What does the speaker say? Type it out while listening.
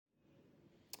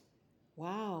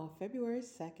Wow, February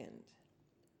 2nd.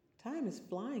 Time is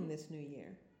flying this new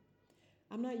year.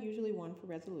 I'm not usually one for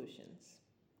resolutions.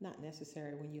 Not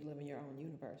necessary when you live in your own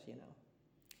universe.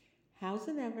 How's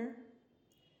it ever?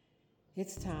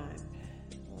 It's time.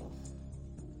 Ugh.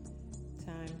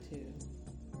 Time to,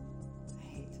 I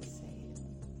hate to say it,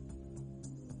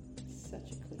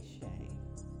 such a cliche.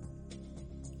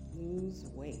 Lose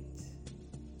weight.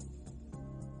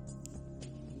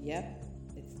 Yep,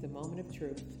 it's the moment of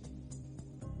truth.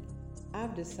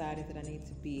 I've decided that I need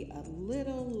to be a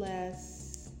little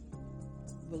less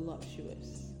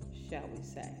voluptuous, shall we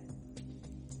say.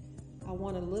 I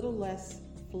want a little less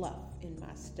fluff in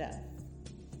my stuff.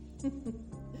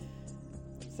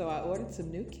 So I ordered some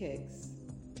new kicks,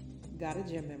 got a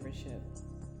gym membership,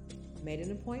 made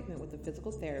an appointment with a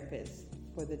physical therapist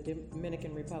for the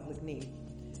Dominican Republic knee.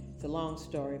 It's a long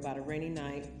story about a rainy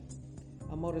night,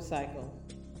 a motorcycle,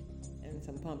 and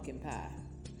some pumpkin pie.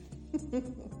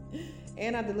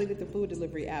 And I deleted the food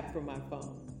delivery app from my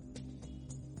phone.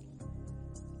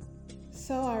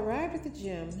 So I arrived at the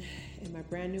gym in my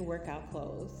brand new workout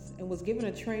clothes and was given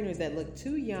a trainer that looked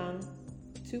too young,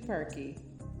 too perky,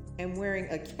 and wearing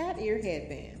a cat ear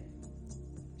headband.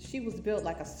 She was built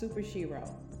like a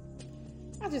superhero.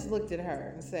 I just looked at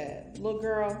her and said, "Little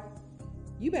girl,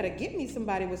 you better get me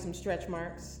somebody with some stretch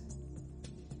marks."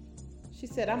 She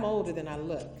said, "I'm older than I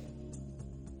look."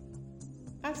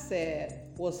 I said,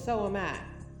 "Well, so am I.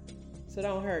 So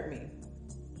don't hurt me."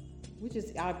 We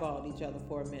just eyeballed each other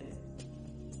for a minute.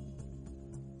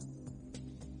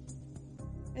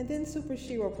 And then Super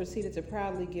Shiro proceeded to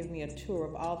proudly give me a tour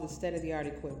of all the state-of-the-art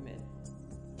equipment.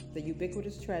 The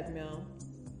ubiquitous treadmill,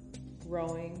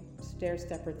 rowing,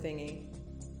 stair-stepper thingy,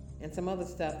 and some other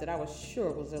stuff that I was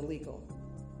sure was illegal.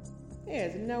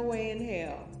 There's no way in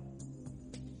hell.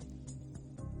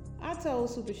 I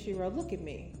told Super Shiro, "Look at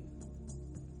me.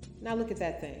 Now look at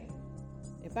that thing.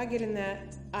 If I get in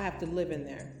that, I have to live in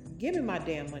there. Give me my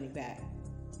damn money back."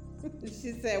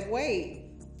 She said,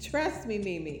 "Wait, trust me,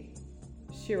 Mimi,"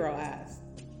 Shiro asked.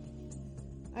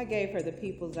 I gave her the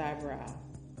people's eyebrow.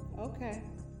 Okay,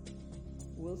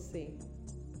 we'll see.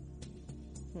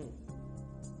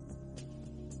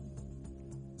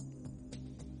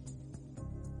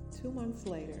 2 months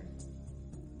later,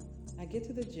 I get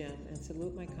to the gym and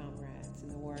salute my comrades in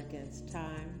the war against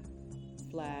time,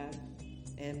 flab,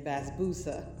 and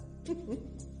basbousa.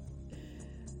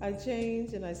 I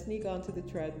change and I sneak onto the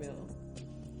treadmill.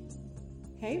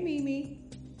 "Hey, Mimi."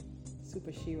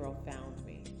 Super Shiro found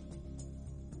me.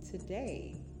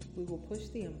 "Today, we will push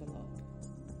the envelope.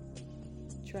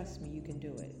 Trust me, you can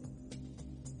do it."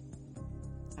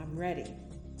 "I'm ready."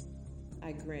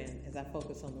 I grin as I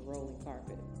focus on the rolling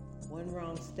carpet. One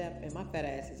wrong step and my fat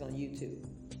ass is on YouTube.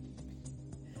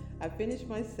 I finish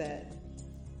my set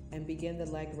and begin the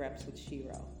leg reps with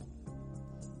Shiro.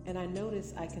 And I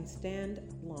notice I can stand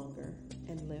longer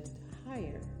and lift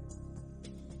higher.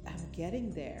 I'm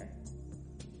getting there.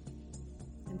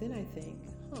 And then I think,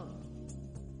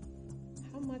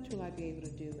 how much will I be able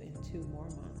to do in 2 more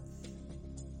months?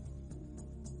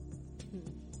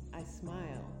 I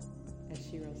smile as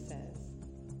Shiro says,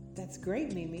 "That's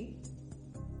great, Mimi.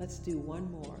 Let's do one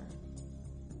more."